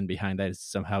reason behind that. It's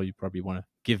somehow you probably want to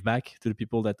give back to the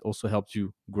people that also helped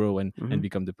you grow and Hmm.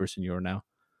 become the person you are now.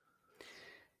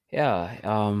 Yeah,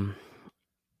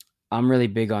 I'm really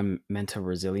big on mental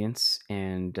resilience,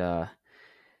 and no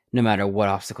matter what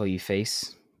obstacle you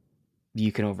face,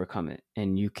 you can overcome it,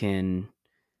 and you can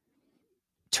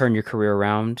turn your career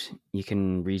around. You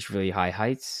can reach really high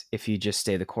heights if you just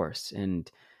stay the course.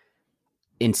 And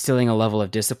instilling a level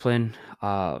of discipline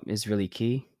is really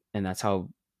key, and that's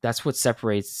what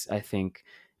separates, I think,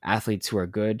 athletes who are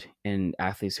good and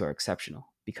athletes who are exceptional.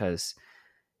 Because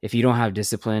if you don't have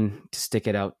discipline to stick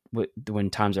it out when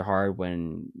times are hard,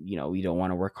 when you don't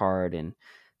want to work hard and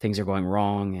things are going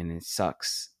wrong and it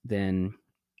sucks, then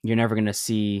you're never going to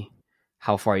see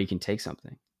how far you can take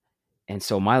something. And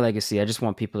so my legacy, I just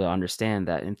want people to understand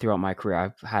that. And throughout my career,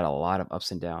 I've had a lot of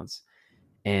ups and downs.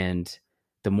 And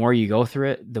the more you go through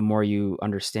it, the more you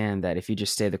understand that if you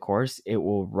just stay the course, it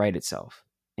will right itself.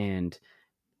 And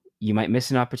you might miss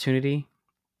an opportunity,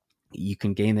 you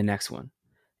can gain the next one.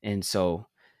 And so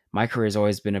my career has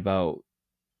always been about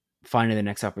finding the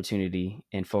next opportunity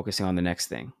and focusing on the next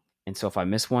thing. And so if I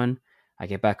miss one, I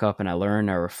get back up and I learn,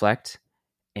 I reflect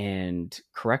and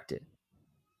correct it.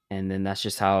 And then that's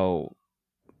just how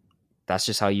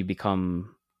you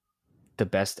become the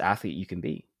best athlete you can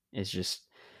be. It's just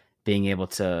being able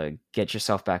to get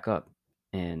yourself back up.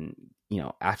 And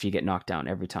after you get knocked down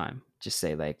every time, just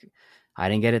say, like, I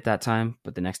didn't get it that time,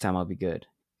 but the next time I'll be good.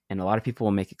 And a lot of people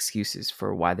will make excuses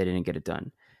for why they didn't get it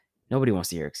done. Nobody wants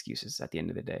to hear excuses at the end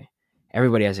of the day.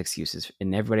 Everybody has excuses,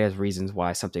 and everybody has reasons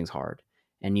why something's hard.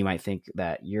 And you might think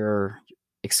that your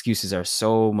excuses are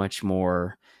so much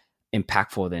more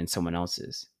impactful than someone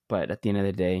else's. But at the end of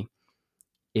the day,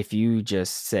 if you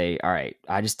just say, all right,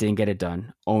 I just didn't get it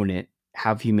done, own it,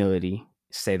 have humility,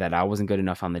 say that I wasn't good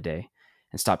enough on the day,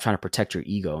 and stop trying to protect your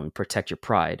ego and protect your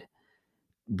pride,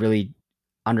 really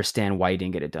understand why you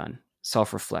didn't get it done,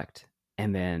 self-reflect,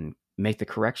 and then make the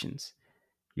corrections.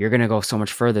 You're going to go so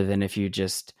much further than if you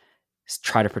just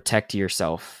try to protect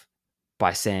yourself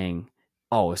by saying,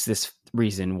 oh, it's this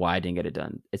reason why I didn't get it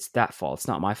done. It's that fault. It's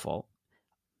not my fault.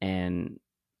 And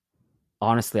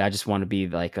honestly, I just want to be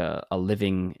like a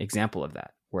living example of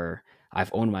that, where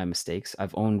I've owned my mistakes.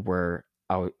 I've owned where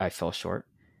I fell short,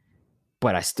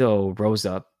 but I still rose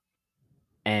up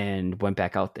and went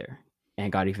back out there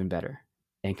and got even better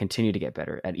and continued to get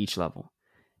better at each level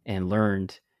and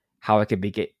learned how I could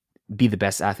be the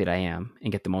best athlete I am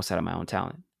and get the most out of my own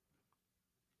talent.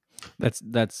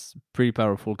 That's pretty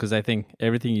powerful, because I think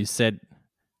everything you said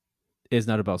is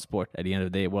not about sport at the end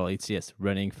of the day. Well, it's, yes,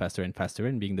 running faster and faster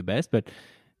and being the best, but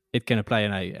it can apply,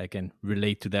 and I can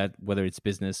relate to that, whether it's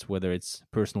business, whether it's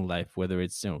personal life, whether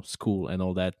it's school and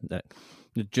all that. That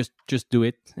just do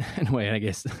it anyway. I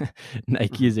guess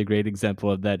Nike is a great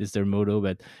example of that. Is their motto,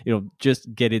 but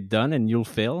just get it done and you'll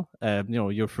fail.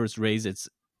 Your first race,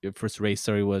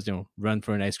 sorry, was run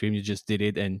for an ice cream. You just did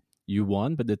it and you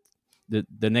won, but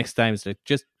the next time it's like,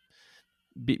 just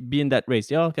be in that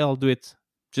race. Yeah, okay, I'll do it.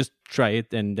 Just try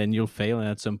it, and then you'll fail. And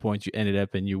at some point, you ended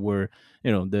up and you were,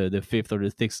 the fifth or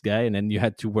the sixth guy, and then you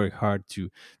had to work hard to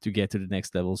get to the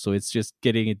next level. So it's just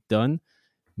getting it done,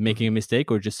 making a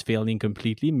mistake, or just failing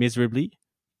completely, miserably,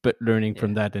 but learning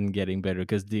from that and getting better.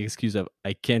 Because the excuse of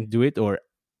I can't do it or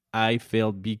I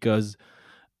failed because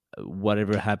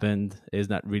whatever happened is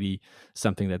not really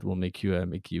something that will make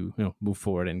you move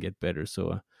forward and get better.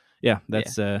 So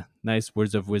that's nice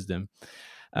words of wisdom.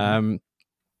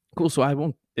 Cool. So I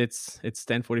won't. It's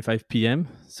 10:45 p.m.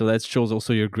 So that shows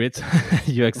also your grit.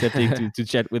 You accepting to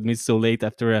chat with me so late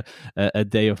after a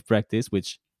day of practice,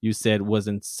 which you said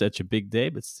wasn't such a big day,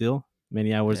 but still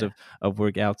many hours of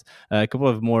workout. A couple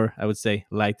of more, I would say,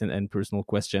 light and personal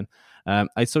question.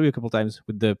 I saw you a couple times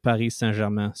with the Paris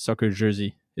Saint-Germain soccer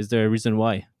jersey. Is there a reason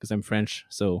why? Because I'm French,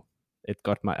 so it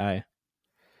caught my eye.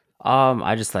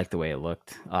 I just like the way it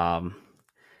looked. You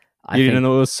didn't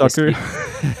know it was soccer?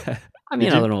 I mean,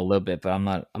 I know a little bit, but I'm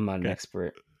not an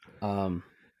expert.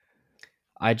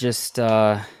 I just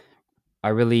I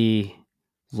really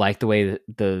like the way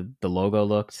the logo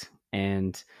looked,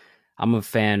 and I'm a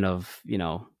fan of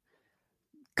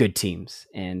good teams,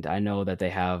 and I know that they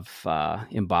have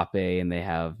Mbappe and they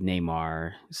have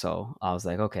Neymar, so I was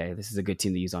like, okay, this is a good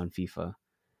team to use on FIFA.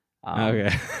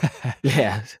 Okay.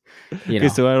 Yeah. Okay,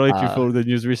 so I don't know if you followed the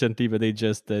news recently, but they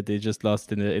just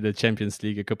lost in the Champions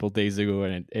League a couple of days ago,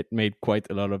 and it made quite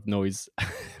a lot of noise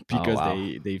because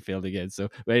they failed again. So,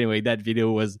 but anyway, that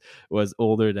video was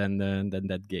older than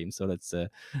that game, so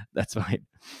that's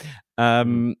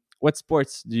fine. What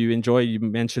sports do you enjoy? You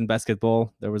mentioned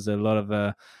basketball. There was a lot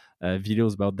of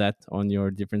videos about that on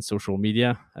your different social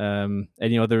media.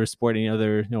 Any other sport? Any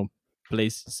other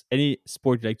place, any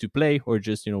sport you like to play, or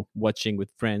just watching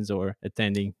with friends or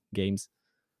attending games?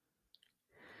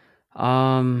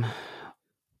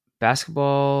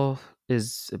 Basketball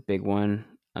is a big one.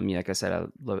 I mean, like I said,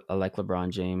 I like LeBron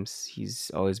James. He's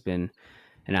always been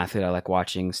an athlete I like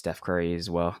watching. Steph Curry as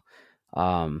well.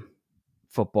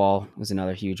 football is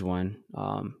another huge one,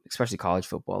 especially college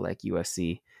football like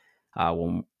USC.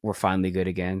 When we're finally good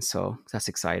again, so that's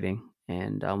exciting,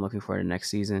 and I'm looking forward to next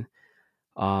season.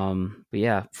 But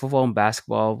yeah, football and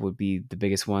basketball would be the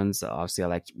biggest ones. Obviously, I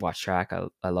like to watch track.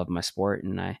 I love my sport,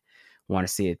 and I want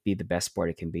to see it be the best sport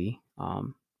it can be.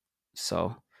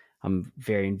 So I'm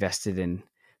very invested in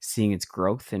seeing its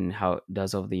growth and how it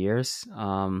does over the years.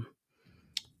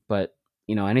 But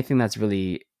anything that's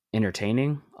really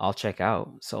entertaining, I'll check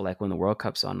out. So like when the World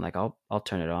Cup's on, like I'll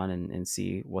turn it on and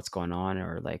see what's going on,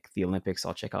 or like the Olympics,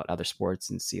 I'll check out other sports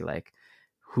and see like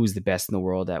who's the best in the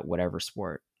world at whatever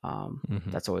sport. Hmm.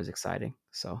 That's always exciting.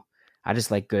 So I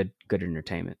just like good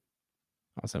entertainment.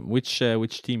 Awesome. Which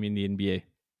team in the NBA?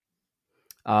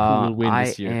 Who will win I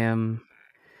this year? am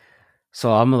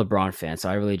So I'm a LeBron fan, so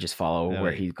I really just follow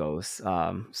where LA. he goes.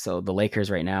 So the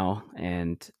Lakers right now,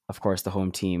 and of course the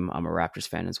home team. I'm a Raptors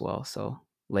fan as well. So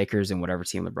Lakers and whatever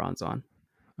team LeBron's on.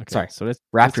 Okay, Sorry, so let's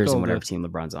Raptors and call whatever the team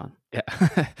LeBron's on. yeah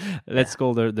let's Yeah,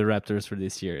 call the Raptors for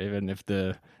this year, even if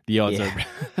the odds are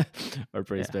yeah, are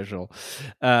pretty yeah. special.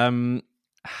 Um,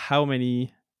 how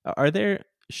many are there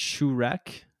shoe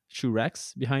racks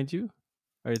behind you?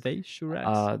 Are they shoe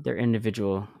racks? They're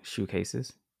individual shoe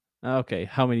cases. Okay,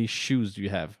 how many shoes do you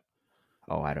have?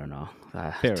 Oh, I don't know.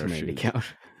 Pair Too of many to shoes. count.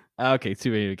 Okay,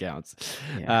 too many accounts.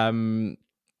 Yeah. Um,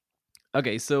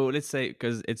 okay, so let's say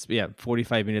because it's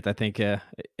 45 minutes. I think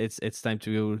it's time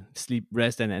to go sleep,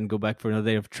 rest, and go back for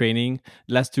another day of training.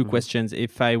 Last two Mhm. questions.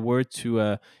 If I were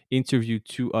to interview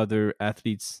two other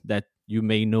athletes that you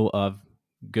may know of,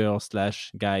 girls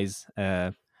slash guys,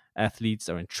 athletes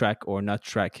or in track or not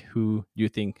track, who do you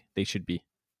think they should be?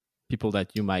 People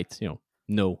that you might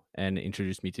know and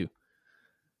introduce me to.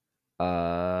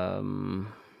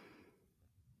 Um,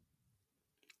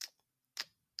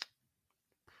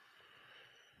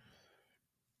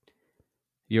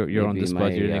 You're on maybe the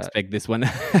spot. You my didn't expect this one. no.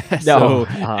 So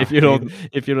Maybe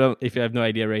if you have no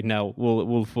idea right now,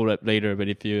 we'll follow up later. But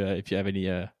if you have any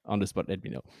on the spot, let me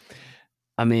know.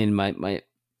 I mean my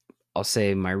I'll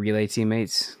say my relay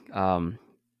teammates,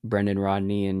 Brendan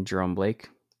Rodney and Jerome Blake.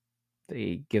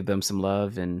 They give them some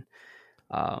love and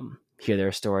hear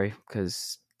their story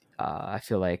because I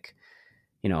feel like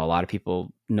a lot of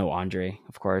people know Andre,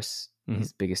 of course, Hmm. he's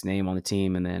the biggest name on the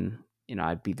team, and then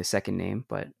I'd be the second name,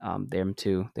 but them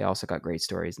too. They also got great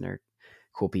stories and they're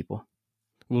cool people.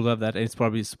 We'll love that. And it's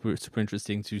probably super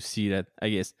interesting to see that. I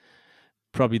guess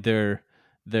probably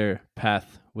their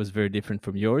path was very different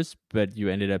from yours, but you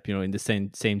ended up in the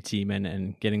same team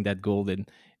and getting that gold in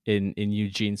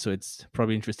Eugene. So it's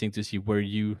probably interesting to see where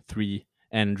you three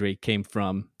and Andre came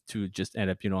from to just end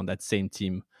up on that same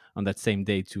team on that same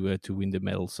day to win the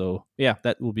medal. So yeah,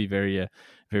 that will be very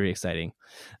exciting.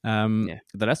 Yeah.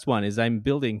 The last one is I'm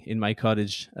building in my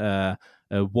cottage a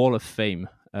wall of fame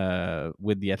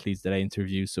with the athletes that I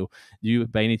interview. So do you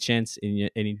by any chance in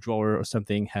any drawer or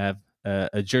something have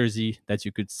a jersey that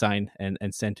you could sign and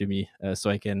send to me so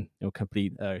I can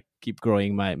keep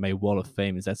growing my wall of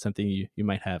fame? Is that something you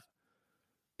might have?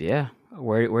 Yeah.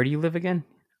 Where do you live again?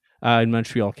 In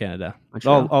Montreal, Canada.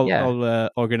 Montreal? Yeah. I'll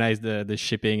organize the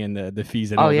shipping and the fees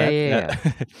and Oh all yeah, that. yeah, yeah.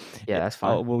 Yeah, Yeah, that's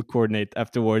fine. we'll coordinate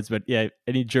afterwards. But yeah,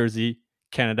 any jersey,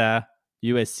 Canada,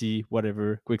 USC,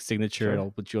 whatever, quick signature, and Sure. I'll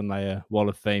put you on my wall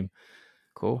of fame.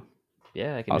 Cool.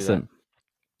 Yeah, I can do that.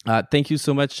 Awesome. Thank you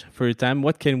so much for your time.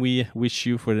 What can we wish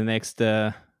you for the next,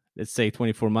 let's say,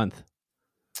 24 months?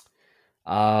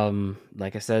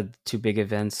 Like I said, two big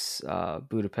events,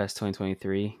 Budapest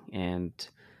 2023 and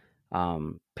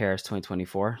Paris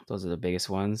 2024. Those are the biggest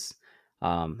ones.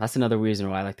 That's another reason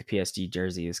why I like the PSG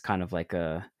jersey, is kind of like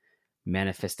a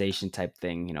manifestation type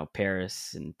thing,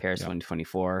 Paris and Paris Yeah.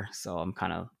 2024. So I'm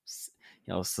kind of,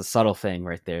 it's a subtle thing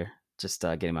right there, just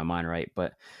getting my mind right.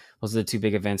 But those are the two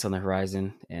big events on the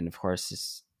horizon. And of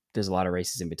course, there's a lot of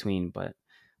races in between, but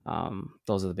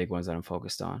those are the big ones that I'm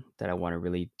focused on, that I want to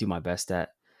really do my best at,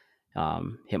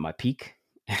 hit my peak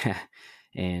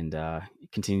and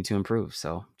continue to improve.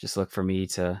 So just look for me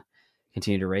to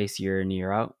continue to race year in,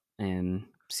 year out and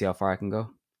see how far I can go.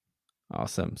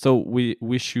 Awesome. So we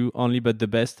wish you only but the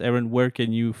best. Aaron, where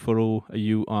can you follow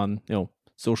you on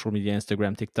social media,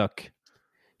 Instagram, TikTok?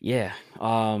 Yeah.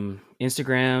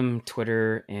 Instagram,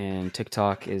 Twitter, and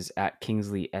TikTok is at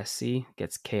Kingsley SC.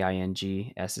 Gets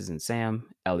KING, S is in Sam,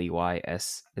 LEY,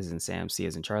 S is in Sam, C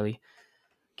is in Charlie.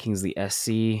 Kingsley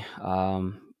SC.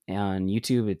 On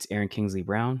YouTube, it's Aaron Kingsley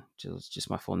Brown, which is just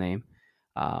my full name.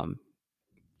 Um,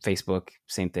 Facebook,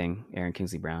 same thing, Aaron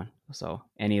Kingsley Brown. So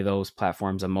any of those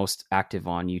platforms, I'm most active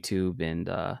on YouTube and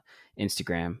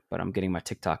Instagram, but I'm getting my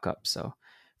TikTok up. So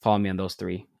follow me on those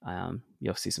three.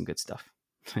 You'll see some good stuff.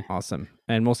 Awesome.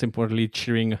 And most importantly,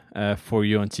 cheering for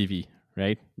you on TV,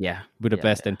 right? Yeah.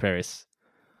 Budapest Yeah. and Paris.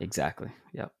 Exactly.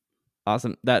 Yep.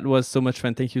 Awesome. That was so much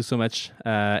fun. Thank you so much,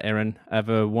 Aaron. Have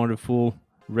a wonderful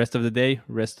rest of the day,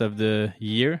 rest of the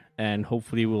year, and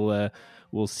hopefully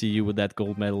we'll see you with that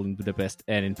gold medal in Budapest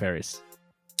and in Paris.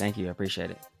 Thank you. I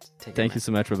appreciate it. Thank you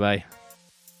so much. Bye-bye.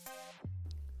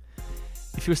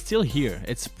 If you're still here,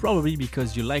 it's probably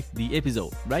because you liked the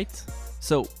episode, right?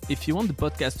 So, if you want the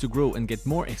podcast to grow and get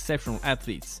more exceptional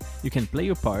athletes, you can play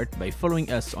your part by following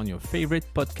us on your favorite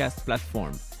podcast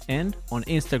platform and on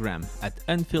Instagram at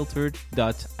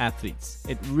unfiltered.athletes.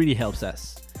 It really helps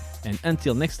us. And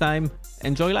until next time,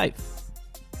 enjoy life!